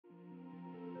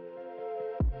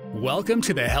Welcome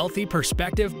to the Healthy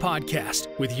Perspective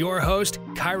Podcast with your host,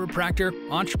 chiropractor,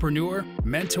 entrepreneur,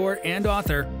 mentor, and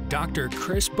author, Dr.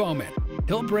 Chris Bowman.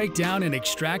 He'll break down and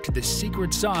extract the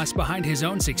secret sauce behind his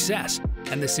own success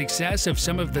and the success of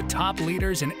some of the top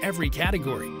leaders in every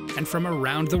category and from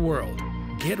around the world.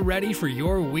 Get ready for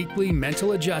your weekly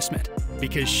mental adjustment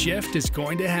because shift is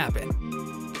going to happen.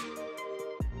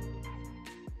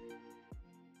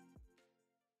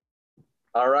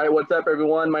 All right, what's up,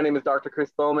 everyone? My name is Dr.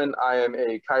 Chris Bowman. I am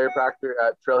a chiropractor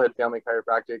at Trailhead Family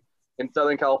Chiropractic in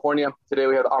Southern California. Today,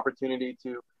 we have the opportunity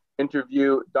to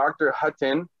interview Dr.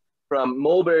 Hutton from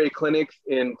Mulberry Clinics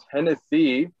in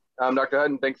Tennessee. Dr.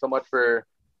 Hutton, thanks so much for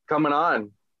coming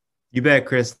on. You bet,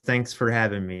 Chris. Thanks for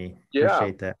having me.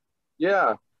 Appreciate that.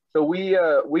 Yeah. So we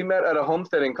met at a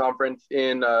homesteading conference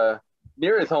in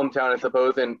near his hometown, I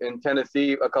suppose, in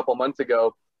Tennessee a couple months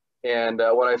ago. And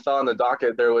what I saw on the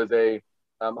docket, there was a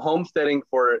homesteading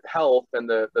for health and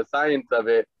the science of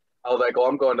it. I was like, oh,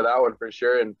 I'm going to that one for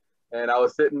sure. And I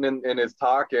was sitting in his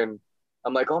talk and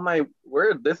I'm like, oh my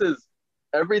word, this is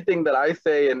everything that I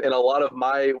say in a lot of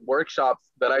my workshops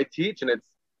that I teach. And it's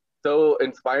so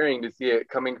inspiring to see it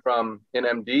coming from an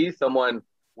MD, someone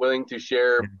willing to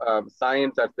share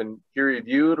science that's been peer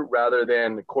reviewed rather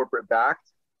than corporate backed.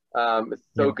 It's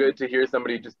so good to hear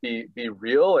somebody just be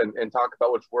real and talk about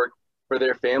what's worked for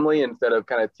their family instead of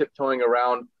kind of tiptoeing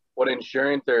around what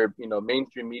insurance or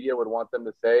mainstream media would want them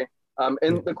to say.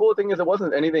 And the cool thing is it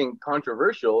wasn't anything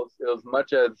controversial. It was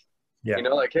much as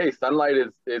like, hey, sunlight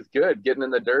is good. Getting in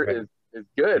the dirt is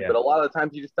good. But a lot of the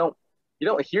times you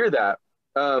don't hear that.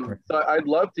 So I'd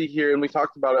love to hear, and we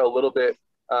talked about it a little bit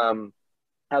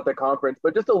at the conference,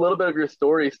 but just a little bit of your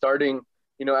story starting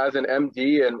as an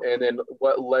MD and then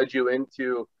what led you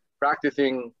into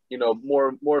practicing, more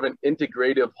of an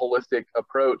integrative, holistic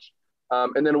approach.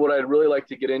 And then what I'd really like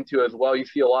to get into as well, you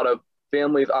see a lot of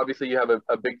families, obviously you have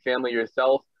a big family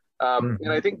yourself.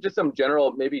 And I think just some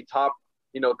general, maybe top,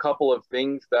 couple of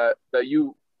things that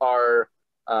you are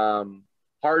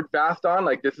hard fast on,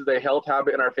 like this is a health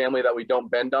habit in our family that we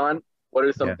don't bend on. What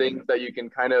are some things that you can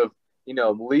kind of,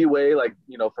 leeway, like,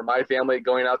 for my family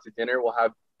going out to dinner, we'll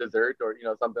have dessert or,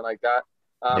 something like that.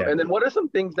 And then what are some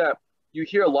things that you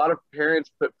hear a lot of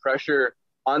parents put pressure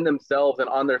on themselves and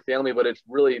on their family, but it's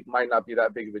really might not be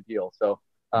that big of a deal. So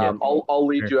I'll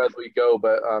lead you as we go,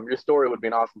 but your story would be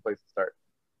an awesome place to start.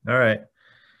 All right.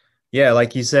 Yeah,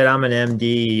 like you said, I'm an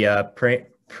MD,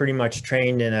 pretty much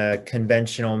trained in a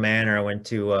conventional manner. I went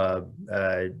to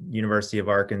University of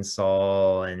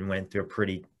Arkansas and went through a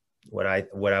pretty what I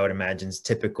would imagine is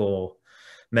typical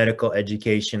medical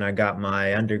education. I got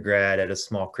my undergrad at a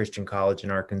small Christian college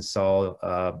in Arkansas,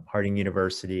 Hutton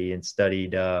University, and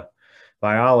studied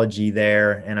biology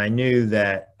there. And I knew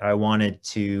that I wanted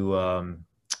to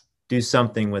do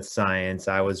something with science.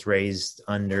 I was raised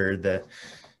under the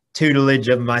tutelage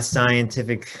of my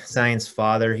science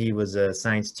father. He was a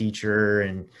science teacher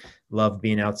and loved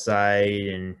being outside.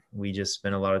 And we just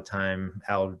spent a lot of time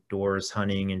outdoors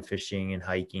hunting and fishing and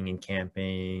hiking and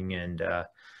camping. And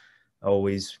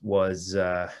always was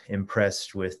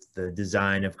impressed with the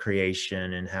design of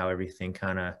creation and how everything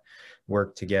kind of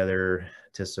worked together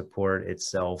to support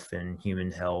itself and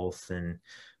human health. And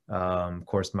of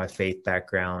course, my faith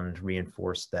background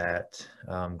reinforced that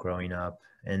growing up.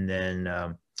 And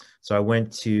then, so I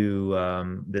went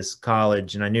to this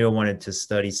college and I knew I wanted to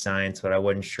study science, but I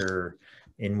wasn't sure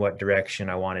in what direction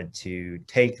I wanted to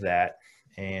take that.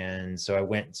 And so I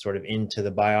went sort of into the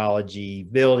biology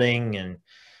building and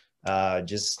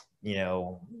just,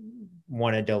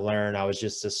 wanted to learn. I was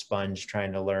just a sponge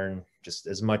trying to learn just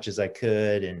as much as I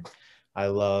could. And I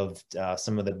loved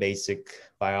some of the basic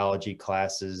biology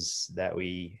classes that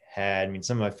we had. I mean,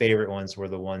 some of my favorite ones were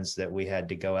the ones that we had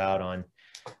to go out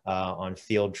on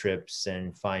field trips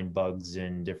and find bugs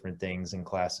and different things and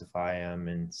classify them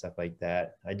and stuff like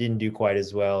that. I didn't do quite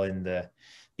as well in the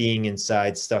being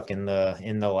inside, stuck in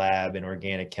the lab and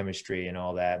organic chemistry and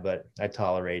all that, but I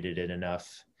tolerated it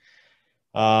enough.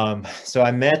 So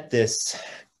I met this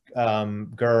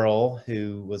girl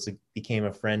who became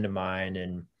a friend of mine,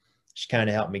 and she kind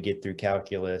of helped me get through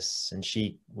calculus, and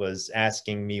she was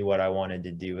asking me what I wanted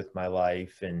to do with my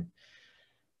life. And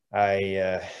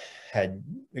I had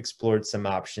explored some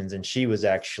options, and she was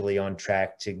actually on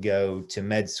track to go to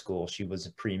med school. She was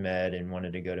a pre-med and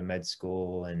wanted to go to med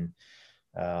school. And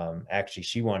actually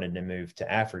she wanted to move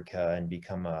to Africa and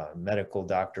become a medical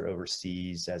doctor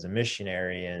overseas as a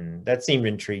missionary. And that seemed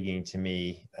intriguing to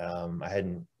me.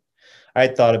 I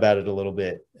had thought about it a little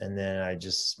bit, and then I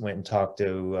just went and talked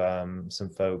to some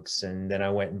folks, and then I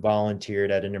went and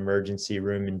volunteered at an emergency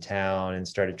room in town and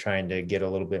started trying to get a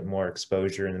little bit more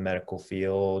exposure in the medical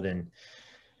field. And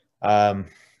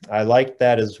I liked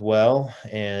that as well.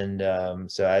 And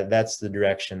that's the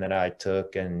direction that I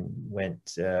took, and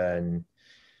went and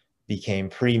became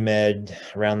pre-med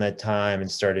around that time,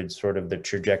 and started sort of the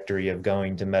trajectory of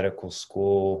going to medical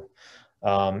school.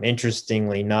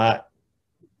 Interestingly, not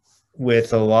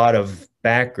with a lot of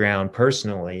background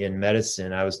personally in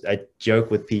medicine. I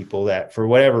joke with people that for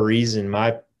whatever reason,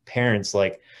 my parents,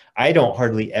 like, I don't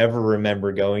hardly ever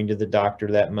remember going to the doctor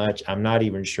that much. I'm not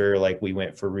even sure, like, we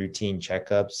went for routine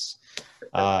checkups.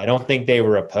 I don't think they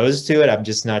were opposed to it. I'm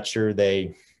just not sure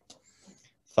they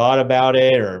thought about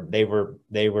it, or they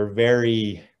were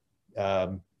very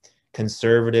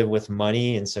conservative with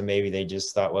money. And so maybe they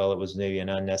just thought, well, it was maybe an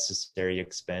unnecessary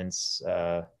expense.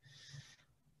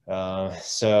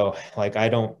 So like, I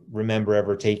don't remember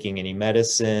ever taking any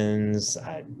medicines.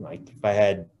 Like, if I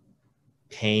had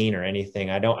pain or anything,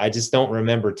 I just don't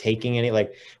remember taking any.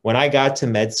 Like, when I got to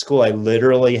med school, I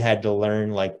literally had to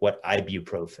learn like what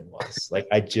ibuprofen was. Like,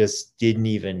 I just didn't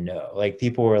even know. Like,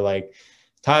 people were like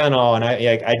Tylenol,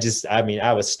 and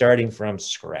I was starting from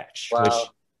scratch. Wow. Which,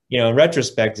 in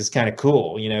retrospect, is kind of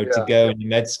cool, Yeah. to go into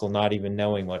med school not even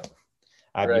knowing what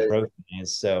ibuprofen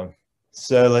is. So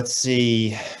let's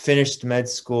see, finished med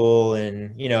school,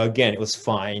 and, again, it was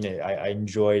fine. I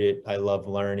enjoyed it. I love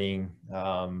learning.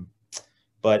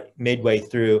 But midway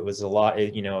through, it was a lot,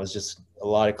 it was just a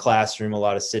lot of classroom, a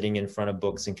lot of sitting in front of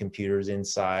books and computers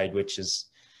inside, which,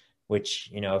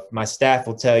 if my staff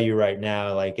will tell you right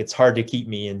now, like, it's hard to keep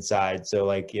me inside. So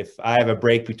like, if I have a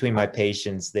break between my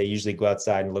patients, they usually go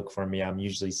outside and look for me. I'm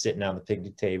usually sitting on the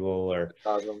picnic table or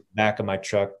back of my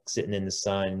truck, sitting in the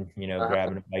sun,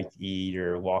 grabbing a bite to eat,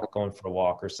 or going for a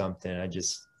walk or something. I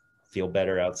just feel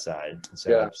better outside.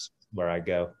 So that's where I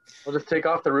go. Well, just take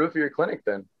off the roof of your clinic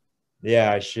then.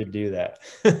 Yeah, I should do that.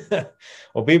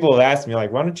 Well, people have asked me,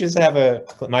 like, why don't you just have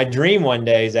my dream one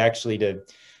day is actually to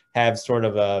have sort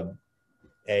of a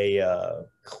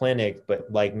clinic, but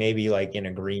like maybe like in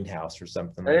a greenhouse or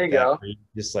something. There like you that, go. where you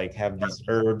just like have these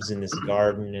herbs in this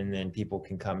garden, and then people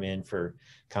can come in for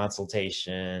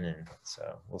consultation. And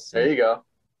so we'll see. There you go.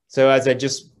 So as I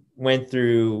just went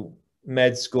through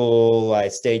med school, I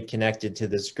stayed connected to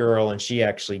this girl, and she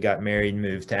actually got married and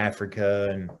moved to Africa,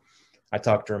 and I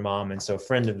talked to her mom. And so a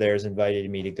friend of theirs invited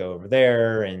me to go over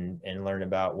there and learn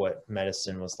about what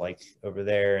medicine was like over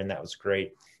there. And that was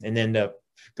great. And ended up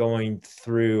going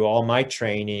through all my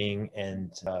training,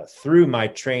 and through my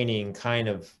training, kind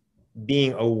of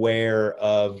being aware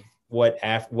of what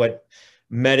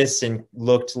medicine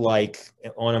looked like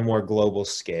on a more global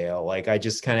scale. Like, I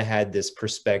just kind of had this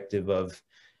perspective of,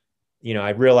 I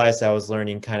realized I was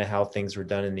learning kind of how things were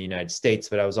done in the United States,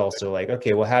 but I was also like,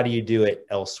 okay, well, how do you do it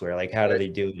elsewhere? Like, how do they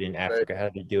do it in Africa? How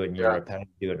do they do it in Europe? How do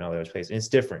they do it in other places? And it's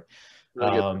different.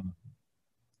 Really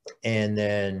and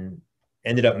then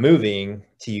ended up moving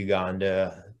to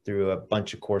Uganda through a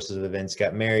bunch of courses of events,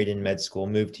 got married in med school,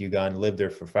 moved to Uganda, lived there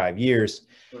for 5 years.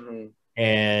 Mm-hmm.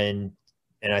 And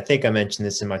I think I mentioned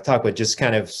this in my talk, but just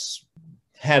kind of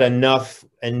had enough,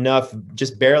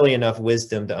 just barely enough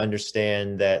wisdom to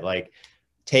understand that, like,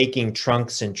 taking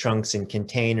trunks and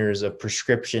containers of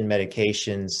prescription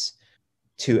medications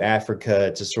to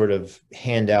Africa to sort of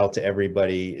hand out to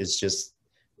everybody is just,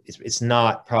 it's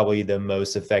not probably the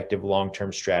most effective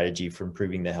long-term strategy for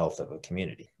improving the health of a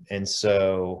community. And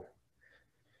so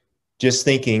just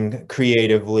thinking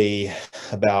creatively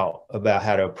about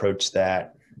how to approach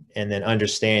that, and then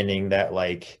understanding that,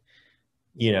 like,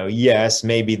 yes,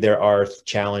 maybe there are health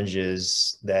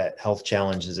challenges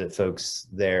that folks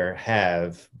there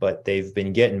have, but they've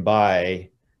been getting by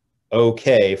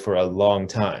okay for a long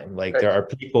time. Like, there are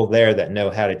people there that know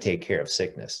how to take care of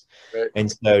sickness. And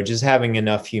so just having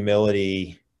enough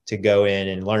humility to go in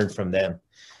and learn from them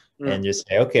and just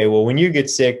say, okay, well, when you get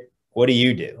sick, what do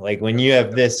you do? Like, when you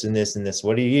have this and this and this,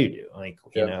 what do you do? Like,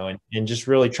 and just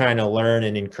really trying to learn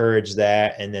and encourage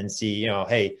that, and then see,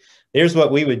 hey, here's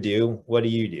what we would do. What do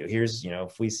you do? Here's,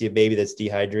 if we see a baby that's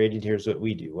dehydrated, here's what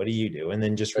we do. What do you do? And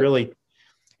then just really,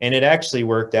 and it actually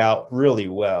worked out really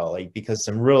well, like, because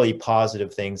some really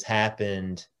positive things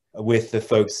happened with the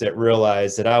folks that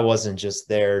realized that I wasn't just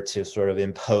there to sort of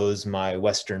impose my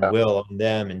Western will on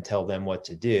them and tell them what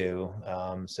to do.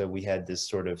 So we had this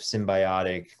sort of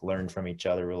symbiotic, learn from each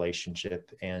other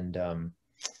relationship. And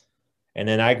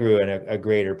then I grew in a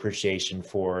greater appreciation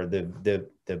for the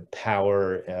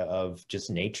power of just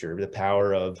nature, the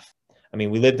power of, we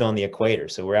lived on the equator.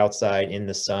 So we're outside in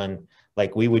the sun,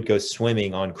 like we would go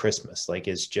swimming on Christmas. Like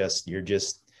it's just, you're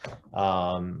just,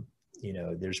 you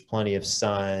know, there's plenty of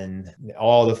sun,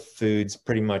 all the food's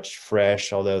pretty much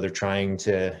fresh, although they're trying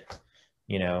to,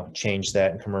 you know, change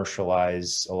that and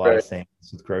commercialize a lot of things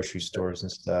with grocery stores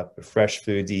and stuff. But fresh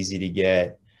food's easy to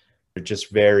get. They're just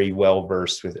very well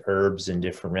versed with herbs and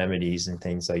different remedies and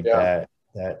things like that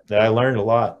I learned a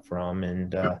lot from.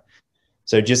 And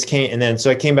so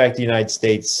I came back to the United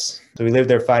States. So we lived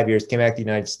there 5 years, came back to the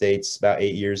United States about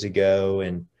 8 years ago,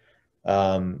 and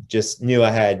just knew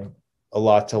I had a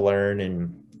lot to learn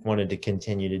and wanted to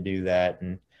continue to do that.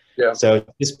 And so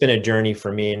it's been a journey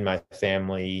for me and my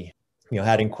family, you know,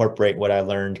 how to incorporate what I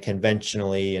learned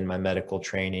conventionally in my medical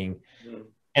training.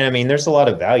 And I mean, there's a lot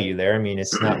of value there. I mean,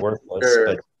 it's not worthless,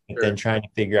 but then trying to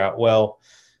figure out, well,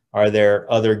 are there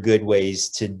other good ways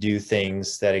to do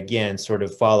things that, again, sort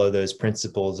of follow those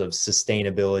principles of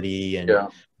sustainability and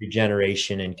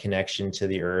regeneration and connection to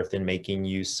the earth, and making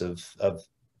use of,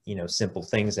 you know, simple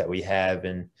things that we have,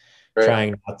 and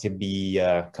trying not to be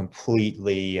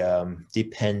completely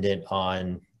dependent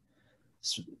on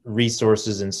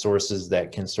resources and sources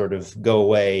that can sort of go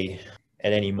away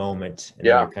at any moment. And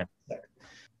you're kind of stuck.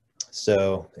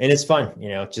 So, and it's fun, you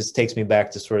know, it just takes me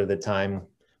back to sort of the time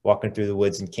walking through the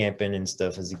woods and camping and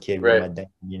stuff as a kid with my dad,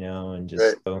 you know, and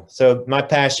just so my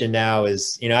passion now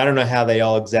is, you know, I don't know how they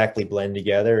all exactly blend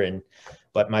together,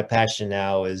 but my passion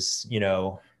now is, you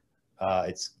know,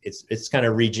 it's kind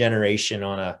of regeneration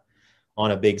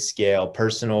on a big scale,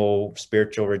 personal,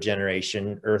 spiritual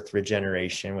regeneration, earth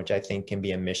regeneration, which I think can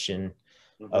be a mission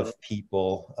of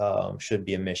people, should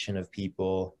be a mission of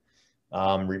people,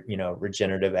 you know,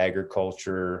 regenerative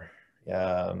agriculture,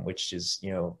 which is,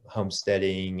 you know,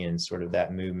 homesteading and sort of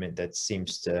that movement that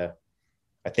seems to,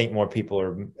 I think more people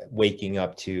are waking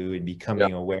up to and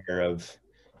becoming aware of.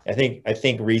 I think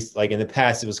like in the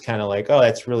past, it was kind of like, oh,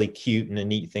 that's really cute and a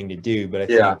neat thing to do. But I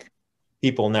think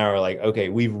people now are like, okay,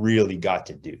 we've really got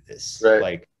to do this.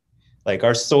 Like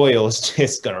our soil is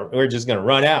we're just gonna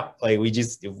run out. Like we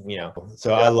just, you know,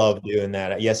 so I love doing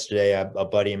that. Yesterday, a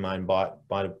buddy of mine bought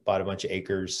a bunch of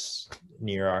acres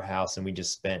near our house, and we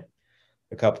just spent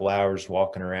a couple hours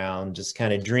walking around, just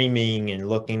kind of dreaming and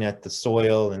looking at the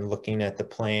soil and looking at the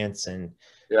plants and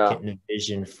getting a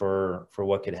vision for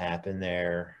what could happen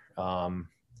there.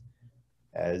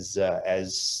 As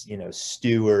you know,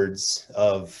 stewards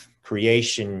of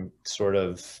creation, sort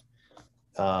of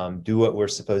do what we're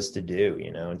supposed to do,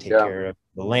 you know, and take care of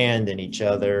the land and each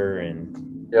other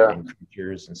and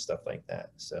creatures and stuff like that.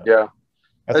 So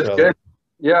that's good.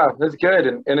 That's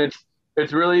good. And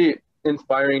it's really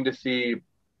inspiring to see,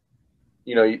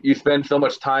 you know, you spend so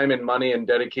much time and money and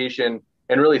dedication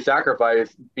and really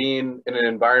sacrifice being in an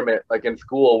environment like in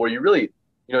school where you really,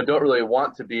 you know, don't really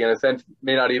want to be, in a sense,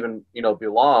 may not even, you know,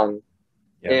 belong.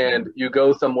 And you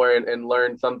go somewhere and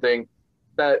learn something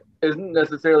that isn't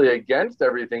necessarily against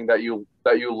everything that you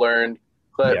learned,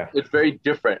 but it's very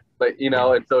different. Like, you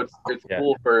know, and so it's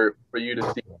cool for you to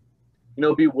see, you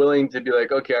know, be willing to be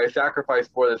like, okay, I sacrificed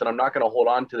for this, and I'm not going to hold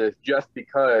on to this just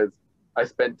because I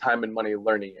spent time and money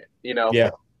learning it, you know?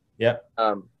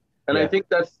 And I think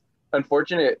that's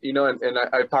unfortunate, you know, and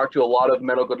I've talked to a lot of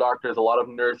medical doctors, a lot of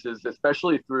nurses,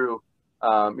 especially through,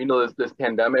 you know, this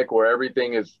pandemic where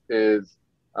everything is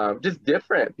just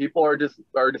different. People are just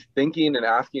thinking and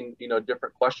asking, you know,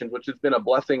 different questions, which has been a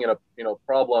blessing and a, you know,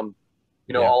 problem,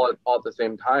 you know, all at the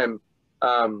same time.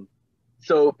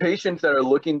 So patients that are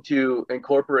looking to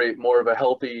incorporate more of a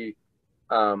healthy,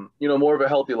 you know, more of a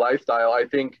healthy lifestyle, I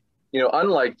think, you know,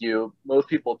 unlike you, most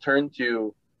people turn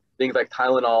to things like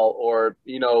Tylenol or,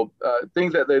 you know,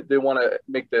 things that they want to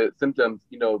make the symptoms,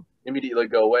 you know, immediately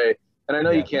go away. And I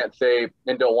know you can't say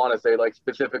and don't want to say like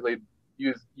specifically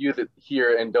use it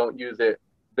here and don't use it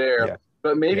there,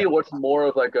 but maybe what's more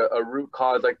of like a root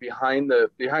cause, like behind the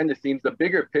scenes, the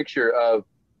bigger picture of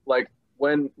like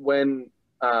when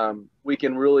we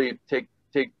can really take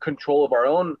control of our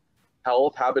own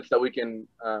health habits that we can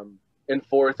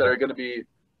enforce that are going to be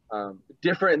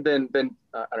different than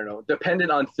I don't know, dependent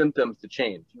on symptoms to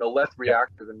change, you know, less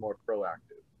reactive and more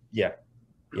proactive.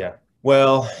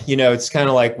 Well, you know, it's kind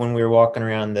of like when we were walking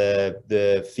around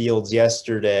the fields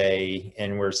yesterday,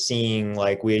 and we're seeing,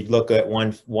 like, we'd look at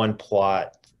one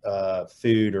plot,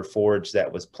 food or forage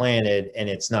that was planted, and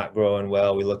it's not growing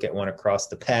well. We look at one across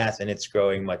the path and it's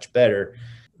growing much better,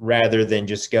 rather than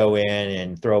just go in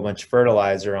and throw a bunch of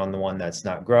fertilizer on the one that's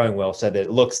not growing well so that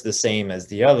it looks the same as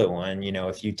the other one. You know,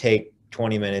 if you take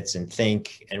 20 minutes and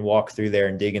think and walk through there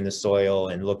and dig in the soil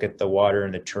and look at the water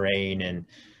and the terrain and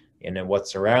then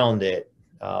what's around it,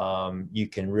 you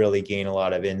can really gain a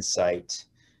lot of insight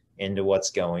into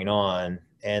what's going on.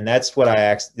 And that's what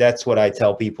I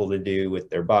tell people to do with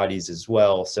their bodies as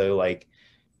well. So like,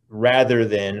 rather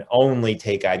than only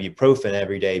take ibuprofen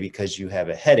every day because you have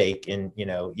a headache, and, you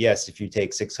know, yes, if you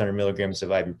take 600 milligrams of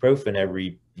ibuprofen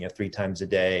every, 3 times a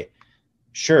day,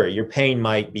 sure, your pain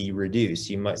might be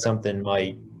reduced. Something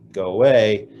might go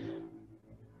away,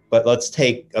 but let's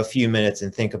take a few minutes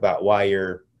and think about why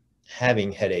you're having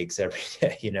headaches every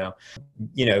day,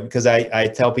 because I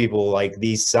tell people, like,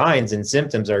 these signs and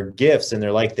symptoms are gifts, and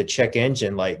they're like the check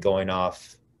engine light going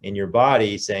off in your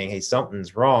body saying, hey,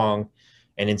 something's wrong.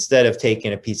 And instead of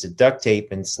taking a piece of duct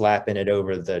tape and slapping it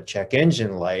over the check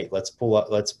engine light, let's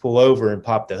pull over and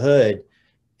pop the hood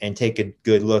and take a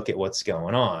good look at what's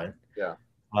going on. Yeah.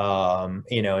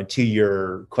 And to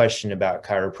your question about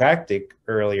chiropractic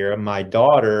earlier, my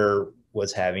daughter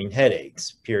was having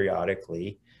headaches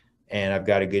periodically, and I've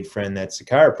got a good friend that's a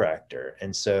chiropractor.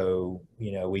 And so,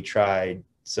 we tried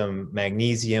some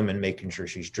magnesium and making sure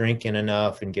she's drinking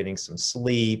enough and getting some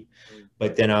sleep.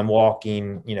 But then I'm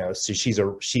walking, so she's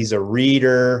a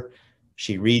reader.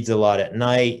 She reads a lot at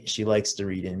night. She likes to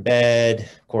read in bed.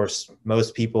 Of course,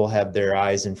 most people have their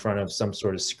eyes in front of some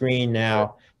sort of screen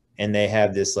now, and they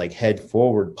have this like head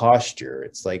forward posture.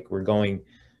 It's like we're going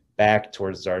back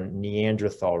towards our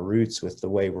Neanderthal roots with the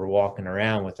way we're walking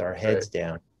around with our heads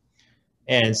down.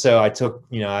 And so I took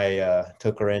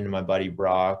her into my buddy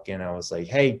Brock, and I was like,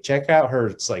 hey, check out her,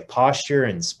 it's like posture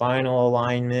and spinal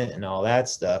alignment and all that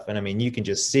stuff. And I mean, you can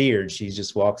just see her, she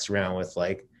just walks around with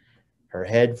like her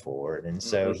head forward. And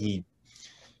so he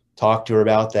talked to her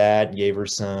about that, gave her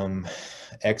some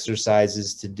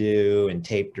exercises to do, and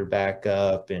taped her back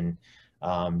up, and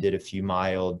did a few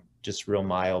real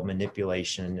mild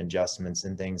manipulation and adjustments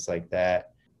and things like that.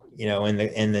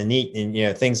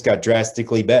 Things got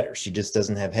drastically better. She just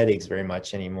doesn't have headaches very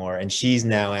much anymore. And she's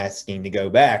now asking to go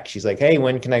back. She's like, hey,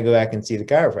 when can I go back and see the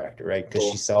chiropractor? Right.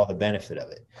 Because she saw the benefit of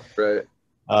it. Right.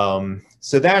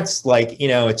 So that's like,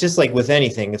 it's just like with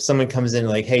anything. If someone comes in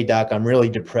like, hey, doc, I'm really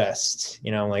depressed,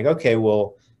 I'm like, okay,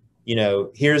 well,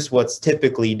 here's what's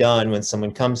typically done when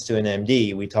someone comes to an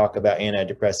MD. We talk about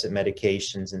antidepressant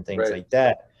medications and things like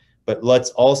that. But let's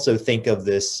also think of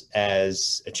this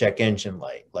as a check engine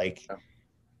light. Like,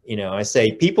 I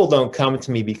say people don't come to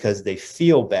me because they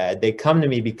feel bad. They come to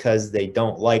me because they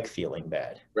don't like feeling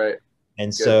bad. Right.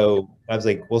 And so I was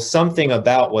like, well, something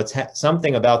about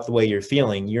the way you're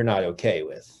feeling, you're not okay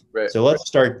with. Right. So let's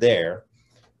start there.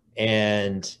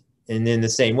 And in the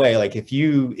same way, like if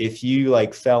you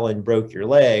like fell and broke your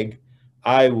leg,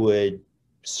 I would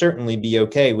certainly be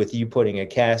okay with you putting a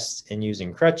cast and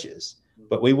using crutches.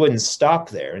 But we wouldn't stop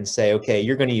there and say, okay,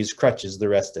 you're going to use crutches the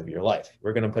rest of your life.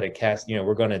 We're going to put a cast,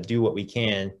 we're going to do what we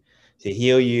can to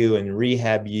heal you and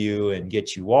rehab you and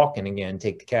get you walking again,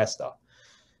 take the cast off.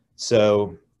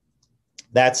 So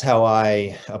that's how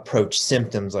I approach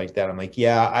symptoms like that. I'm like,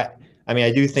 yeah, I mean,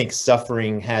 I do think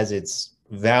suffering has its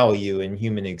value in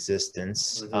human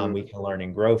existence. We can learn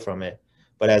and grow from it.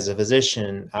 But as a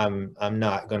physician, I'm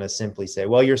not going to simply say,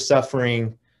 well, you're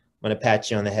suffering, I'm going to pat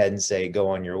you on the head and say, go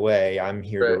on your way. I'm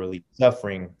here to relieve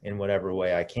suffering in whatever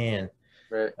way I can.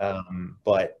 Right.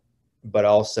 But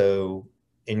also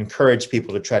encourage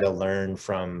people to try to learn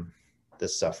from the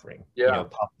suffering. Yeah.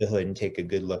 Pop the hood and take a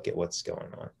good look at what's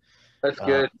going on. That's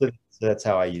good. So that's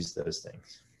how I use those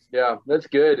things. Yeah, that's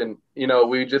good. And,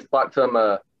 we just bought some,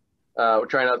 we're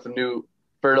trying out some new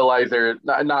fertilizer,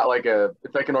 not like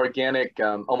it's like an organic,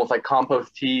 almost like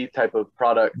compost tea type of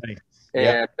product. Nice.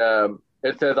 And,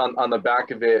 it says on the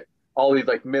back of it, all these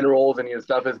like minerals and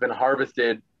stuff has been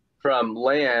harvested from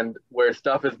land where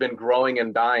stuff has been growing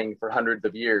and dying for hundreds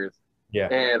of years. Yeah.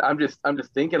 And I'm just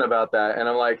thinking about that, and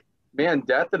I'm like, man,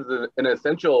 death is an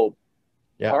essential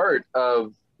part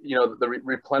of the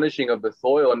replenishing of the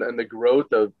soil and the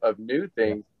growth of new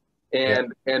things,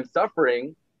 and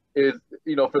suffering is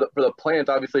for the plants,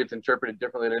 obviously it's interpreted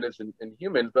differently than it is in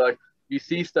humans, but like you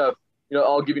see stuff.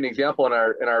 I'll give you an example. In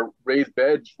our raised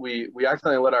beds, we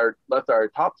accidentally left our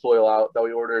topsoil out that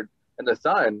we ordered in the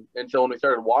sun, and so when we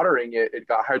started watering it, it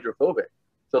got hydrophobic.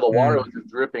 So the water was just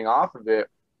dripping off of it,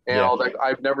 and I was like,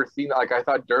 I've never seen that. Like I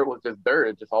thought dirt was just dirt;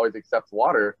 it just always accepts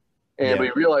water. And we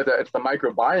realized that it's the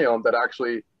microbiome that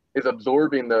actually is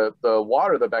absorbing the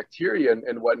water, the bacteria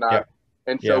and whatnot. Yeah.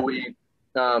 And so we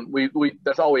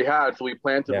that's all we had. So we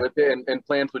planted with it, and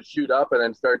plants would shoot up and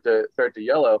then start to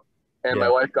yellow. And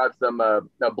my wife got some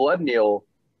blood meal,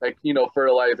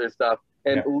 fertilizer stuff.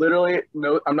 And literally,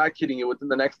 no, I'm not kidding you. Within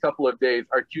the next couple of days,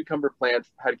 our cucumber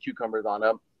plants had cucumbers on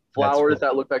them. Flowers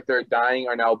that look like they're dying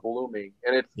are now blooming,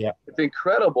 and it's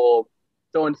incredible.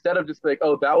 So instead of just like,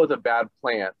 oh, that was a bad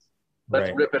plant, let's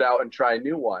rip it out and try a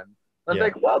new one. I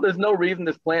was like, well, there's no reason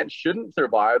this plant shouldn't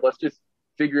survive. Let's just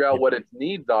figure out what its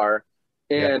needs are.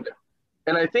 And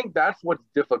I think that's what's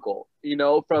difficult, you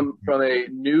know, from a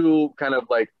new kind of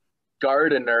like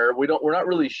gardener. We're not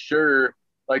really sure,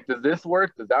 like, does this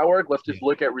work? Does that work? Let's just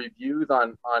look at reviews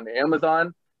on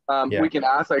Amazon. We can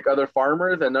ask like other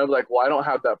farmers, and they're like, well, I don't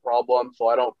have that problem, so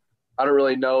I don't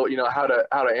really know, you know, how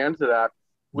to answer that.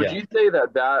 Would you say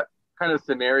that kind of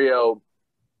scenario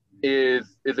is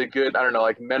a good, I don't know,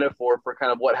 like metaphor for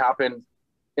kind of what happens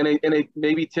in a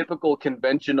maybe typical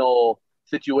conventional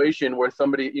situation where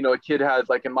somebody, you know, a kid has,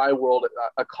 like in my world,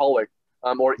 a colic,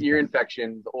 or ear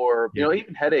infections, or, you know,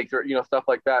 even headaches, or, you know, stuff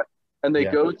like that, and they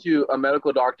go to a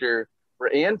medical doctor for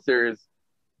answers.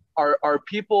 Are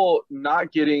people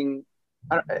not getting,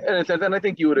 in a sense, and I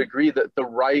think you would agree, that the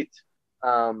right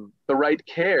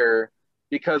care,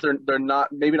 because they're not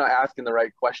asking the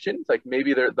right questions. Like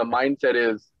maybe the mindset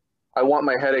is, I want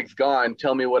my headaches gone,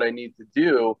 tell me what I need to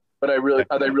do. But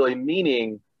are they really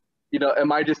meaning, you know,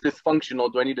 am I just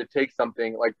dysfunctional? Do I need to take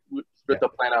something, like spit the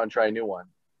plant out and try a new one?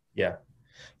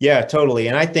 Yeah, totally.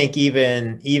 And I think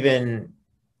even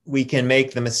we can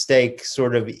make the mistake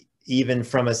sort of, even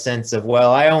from a sense of,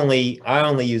 well, I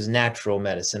only use natural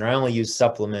medicine, or I only use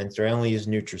supplements, or I only use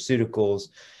nutraceuticals.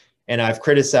 And I've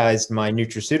criticized my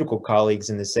nutraceutical colleagues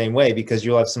in the same way, because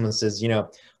you'll have someone who says, you know,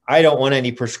 I don't want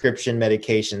any prescription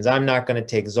medications. I'm not going to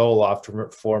take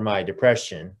Zoloft for my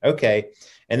depression. Okay.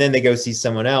 And then they go see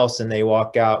someone else, and they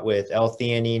walk out with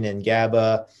L-theanine and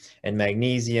GABA and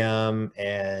magnesium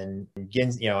and,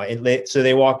 you know, so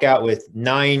they walk out with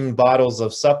 9 bottles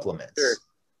of supplements. Sure.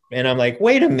 And I'm like,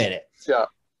 wait a minute. Yeah.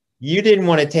 You didn't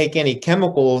want to take any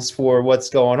chemicals for what's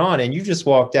going on, and you just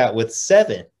walked out with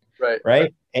 7.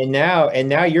 Right. And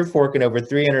now you're forking over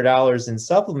 $300 in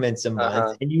supplements a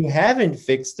month, and you haven't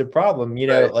fixed the problem, you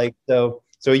know, like, so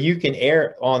you can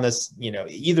err on this, you know,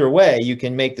 either way, you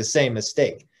can make the same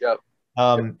mistake.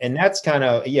 And that's kind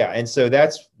of, and so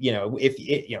that's, you know, if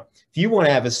you want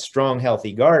to have a strong,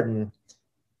 healthy garden,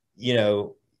 you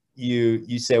know,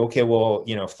 you say, okay, well,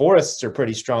 you know, forests are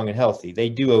pretty strong and healthy. They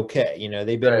do okay. You know,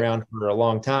 they've been around for a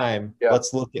long time.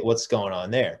 Let's look at what's going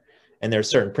on there. And there are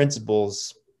certain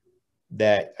principles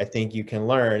that I think you can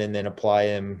learn and then apply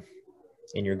them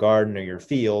in your garden or your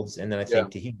fields. And then I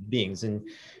think to human beings. And,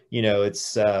 you know,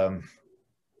 it's,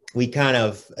 we kind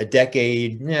of a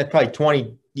decade, probably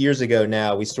 20 years ago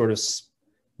now, we sort of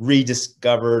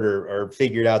rediscovered or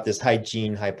figured out this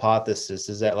hygiene hypothesis,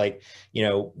 is that, like, you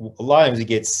know, a lot of times we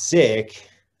get sick,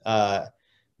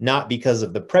 not because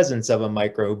of the presence of a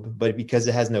microbe, but because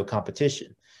it has no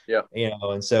competition. You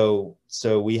know, and so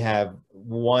we have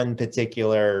one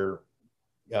particular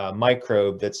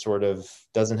microbe that sort of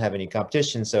doesn't have any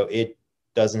competition, so it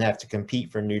doesn't have to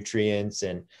compete for nutrients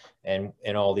and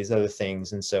all these other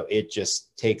things, and so it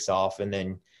just takes off and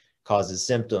then causes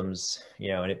symptoms, you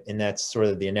know, and that's sort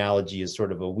of the analogy, is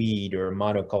sort of a weed or a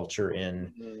monoculture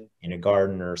in a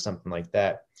garden or something like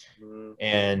that.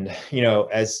 And, you know,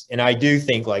 and I do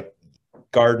think, like,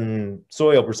 garden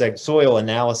soil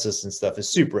analysis and stuff is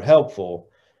super helpful,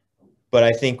 but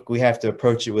I think we have to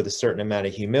approach it with a certain amount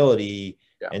of humility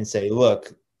and say,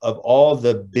 look, of all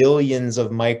the billions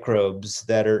of microbes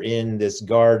that are in this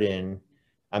garden,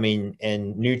 I mean,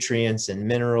 and nutrients and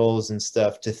minerals and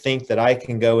stuff, to think that I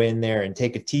can go in there and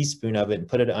take a teaspoon of it and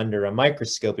put it under a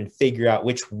microscope and figure out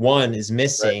which one is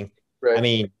missing. I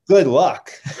mean, good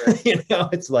luck. You know,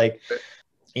 it's like,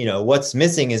 you know, what's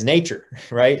missing is nature.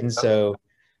 Right. And so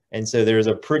there's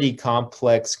a pretty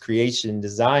complex creation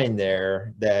design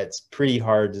there that's pretty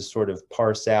hard to sort of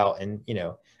parse out. And, you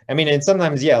know, I mean, and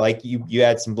sometimes, like you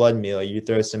add some blood meal, you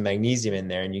throw some magnesium in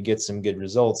there and you get some good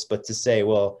results. But to say,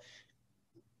 well,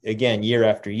 again, year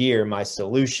after year, my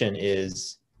solution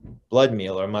is blood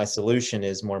meal, or my solution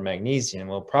is more magnesium,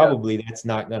 well, probably that's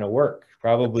not going to work.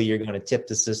 Probably you're going to tip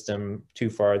the system too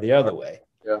far the other way.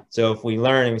 So if we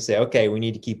learn and we say, okay, we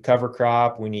need to keep cover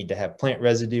crop, we need to have plant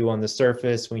residue on the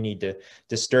surface, we need to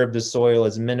disturb the soil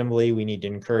as minimally, we need to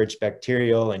encourage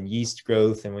bacterial and yeast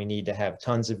growth, and we need to have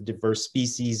tons of diverse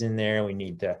species in there, we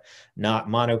need to not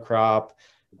monocrop,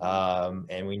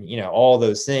 and we, you know, all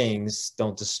those things,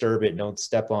 don't disturb it, don't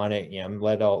step on it, you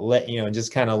know, and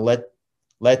just kind of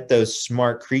let those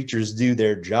smart creatures do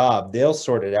their job. They'll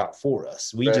sort it out for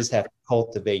us. We just have to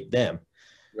cultivate them.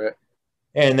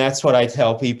 And that's what I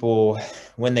tell people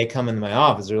when they come into my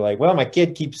office. They're like, well, my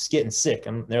kid keeps getting sick.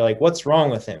 They're like, what's wrong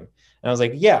with him? And I was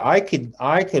like, yeah, I could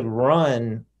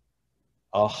run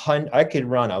a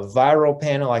viral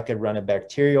panel. I could run a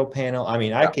bacterial panel. I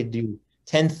mean, I could do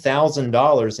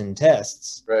 $10,000 in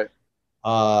tests.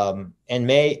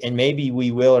 And maybe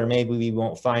we will, or maybe we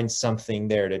won't find something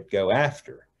there to go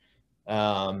after.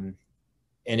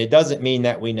 And it doesn't mean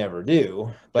that we never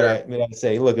do, but Sure. I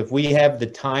say, look, if we have the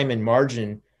time and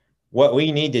margin, what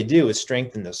we need to do is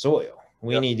strengthen the soil.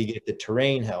 We Yep. need to get the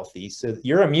terrain healthy. So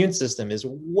your immune system is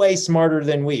way smarter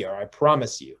than we are, I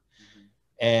promise you.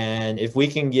 And if we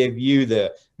can give you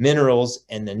the minerals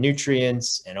and the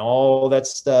nutrients and all that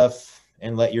stuff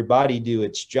and let your body do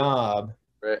its job,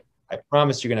 Right. I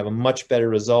promise you're going to have a much better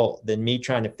result than me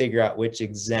trying to figure out which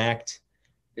exact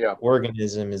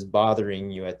organism is bothering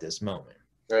you at this moment.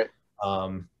 Right.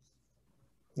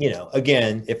 You know,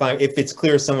 again, if it's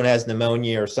clear someone has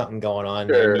pneumonia or something going on,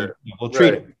 Sure. we'll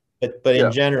treat them. But in Yeah.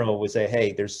 general, we say,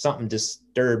 hey, there's something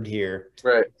disturbed here.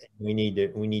 Right. We need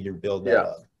to build that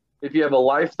up. If you have a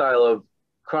lifestyle of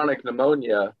chronic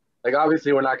pneumonia, like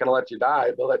obviously we're not going to let you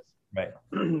die, but let's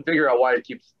figure out why it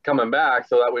keeps coming back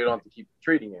so that we don't have to keep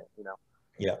treating it, you know?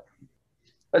 Yeah.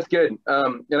 That's good.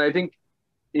 And I think,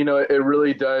 you know, it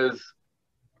really does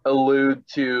allude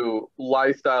to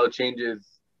lifestyle changes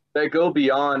that go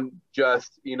beyond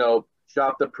just, you know,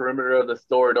 shop the perimeter of the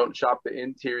store, don't shop the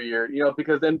interior, you know,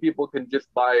 because then people can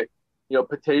just buy, you know,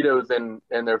 potatoes and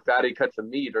their fatty cuts of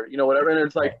meat or, you know, whatever. And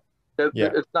it's like,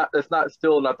 it's not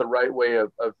still not the right way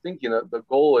of thinking. The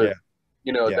goal is,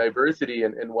 you know, diversity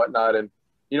and whatnot. And,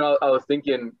 you know, I was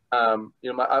thinking,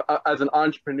 you know, as an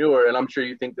entrepreneur, and I'm sure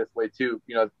you think this way too,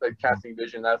 you know, like casting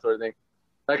vision, that sort of thing.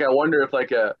 Like, I wonder if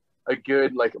like a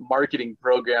good like marketing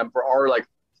program for our like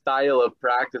style of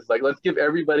practice, like let's give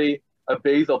everybody a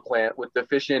basil plant with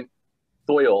deficient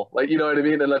soil, like, you know what I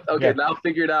mean? And let's, now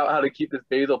figure it out how to keep this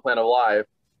basil plant alive.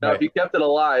 Now, if you kept it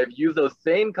alive, use those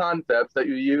same concepts that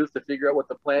you used to figure out what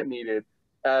the plant needed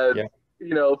as,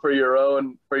 you know, for your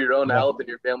own health and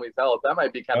your family's health. That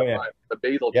might be kind of fun. The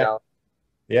basil challenge.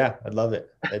 Yeah, I'd love it.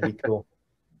 That'd be cool.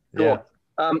 Cool.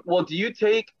 Well, do you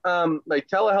take like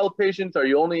telehealth patients? Are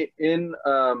you only in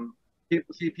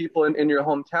see people in your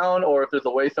hometown, or if there's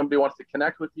a way somebody wants to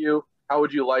connect with you, how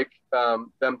would you like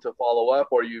them to follow up?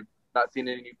 Or you not seen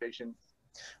any new patients?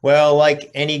 Well, like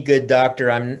any good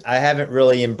doctor, I haven't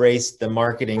really embraced the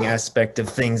marketing aspect of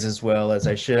things as well as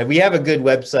I should. We have a good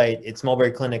website. It's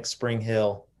Mulberry Clinic Spring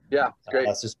Hill. Yeah,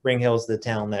 great. So Spring Hill's the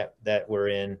town that we're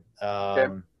in.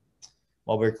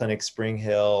 Mulberry Clinic Spring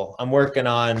Hill. I'm working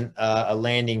on a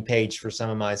landing page for some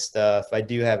of my stuff. I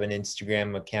do have an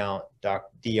Instagram account,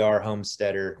 Dr.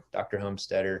 Homesteader.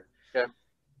 Okay.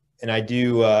 And I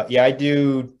do I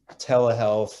do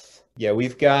telehealth. Yeah,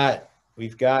 we've got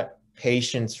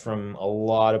patients from a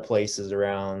lot of places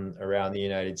around the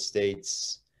United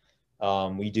States.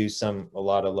 We do a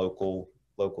lot of local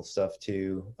stuff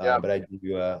too. But I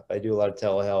do a lot of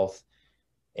telehealth,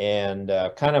 and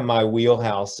kind of my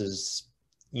wheelhouse is,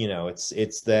 you know,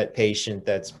 it's that patient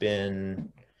that's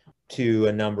been to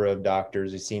a number of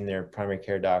doctors. We've seen their primary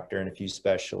care doctor and a few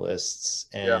specialists,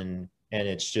 and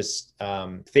it's just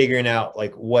figuring out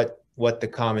like what the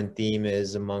common theme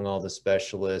is among all the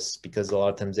specialists, because a lot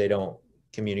of times they don't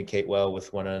communicate well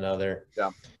with one another.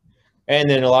 Yeah. And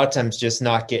then a lot of times just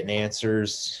not getting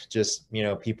answers, just, you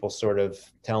know, people sort of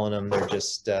telling them they're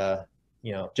just,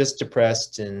 you know, just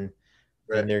depressed and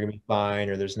they're gonna be fine,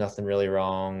 or there's nothing really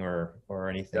wrong or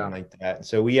anything like that.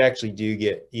 So we actually do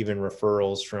get even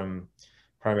referrals from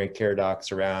primary care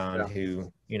docs around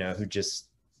who, you know, who just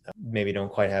maybe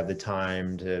don't quite have the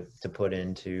time to put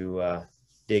into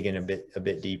digging a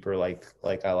bit deeper, like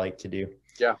I like to do.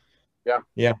 Yeah.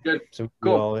 Good. So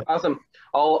cool. Awesome.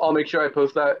 I'll make sure I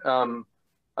post that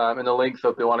in the link, so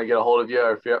if they want to get a hold of you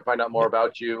or find out more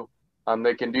about you,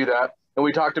 they can do that. And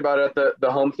we talked about it at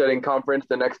the homesteading conference.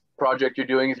 The next project you're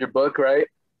doing is your book, right?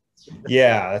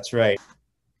 Yeah, that's right.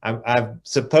 I'm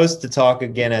supposed to talk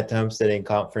again at the homesteading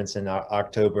conference in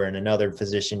October, and another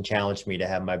physician challenged me to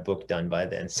have my book done by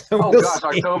then. So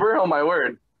October? Oh my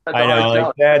word! I know,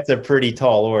 like, that's a pretty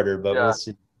tall order, but we'll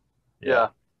see. Yeah.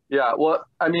 Well,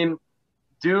 I mean,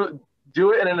 do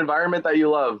it in an environment that you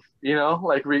love. You know,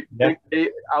 like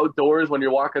outdoors when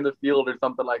you're walking the field or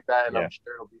something like that, and I'm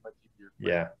sure it'll be much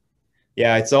easier.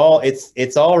 Yeah, it's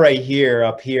all right here,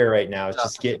 up here right now. It's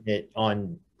just getting it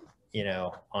on, you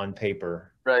know, on paper.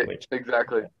 Right.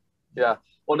 Exactly. Yeah.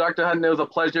 Well, Dr. Hutton, it was a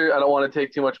pleasure. I don't want to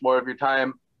take too much more of your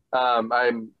time.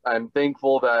 I'm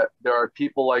thankful that there are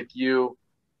people like you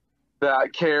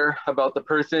that care about the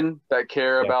person, that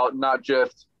care about not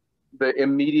just the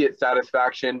immediate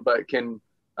satisfaction, but can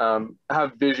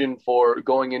have vision for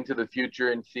going into the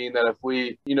future and seeing that if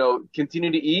we, you know,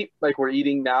 continue to eat like we're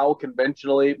eating now,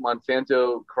 conventionally,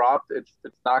 Monsanto cropped, it's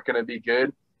not going to be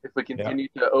good. If we continue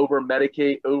to over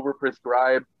medicate, over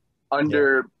prescribe,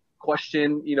 under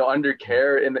question, you know, under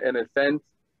care in a sense,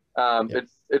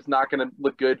 it's not going to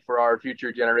look good for our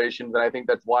future generations. And I think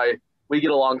that's why we get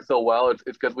along so well. It's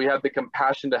because we have the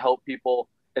compassion to help people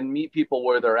and meet people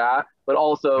where they're at, but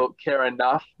also care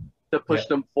enough to push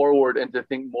them forward and to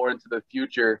think more into the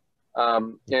future.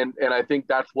 And I think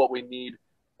that's what we need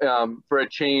for a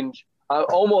change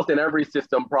almost in every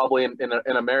system, probably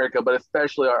in America, but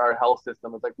especially our health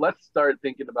system. It's like, let's start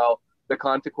thinking about the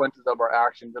consequences of our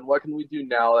actions and what can we do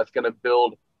now that's going to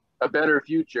build a better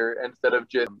future instead of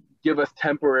just give us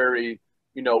temporary,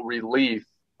 relief.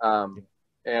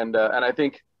 And I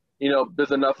think,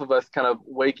 there's enough of us kind of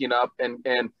waking up and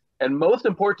most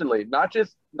importantly, not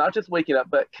just waking up,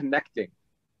 but connecting.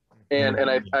 And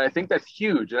I think that's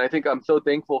huge. And I think I'm so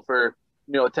thankful for,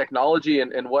 technology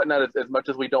and whatnot, as much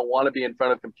as we don't want to be in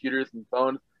front of computers and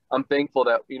phones. I'm thankful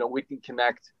that, we can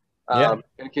connect and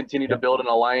continue to build an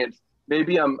alliance.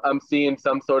 Maybe I'm seeing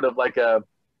some sort of like a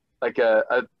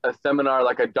seminar,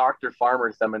 like a doctor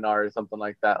farmer seminar or something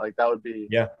like that. Like that would be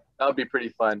pretty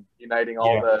fun, uniting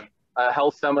all the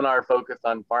health seminar focused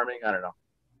on farming. I don't know.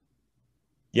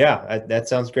 Yeah, that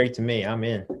sounds great to me. I'm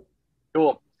in.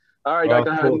 Cool. All right, well,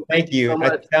 Dr. cool. Hutton, Thank you. so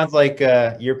It sounds like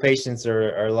your patients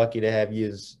are lucky to have you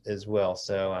as well.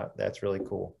 So that's really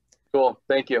cool. Cool.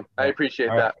 Thank you. I appreciate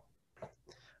that.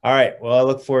 All right. Well, I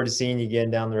look forward to seeing you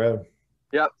again down the road.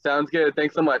 Yep. Sounds good.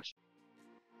 Thanks so much.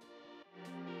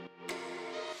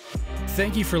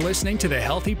 Thank you for listening to the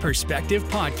Healthy Perspective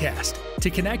Podcast. To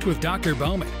connect with Dr.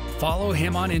 Bowman, follow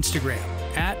him on Instagram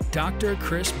 @Dr.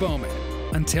 Chris Bowman.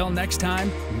 Until next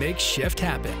time, make shift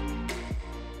happen.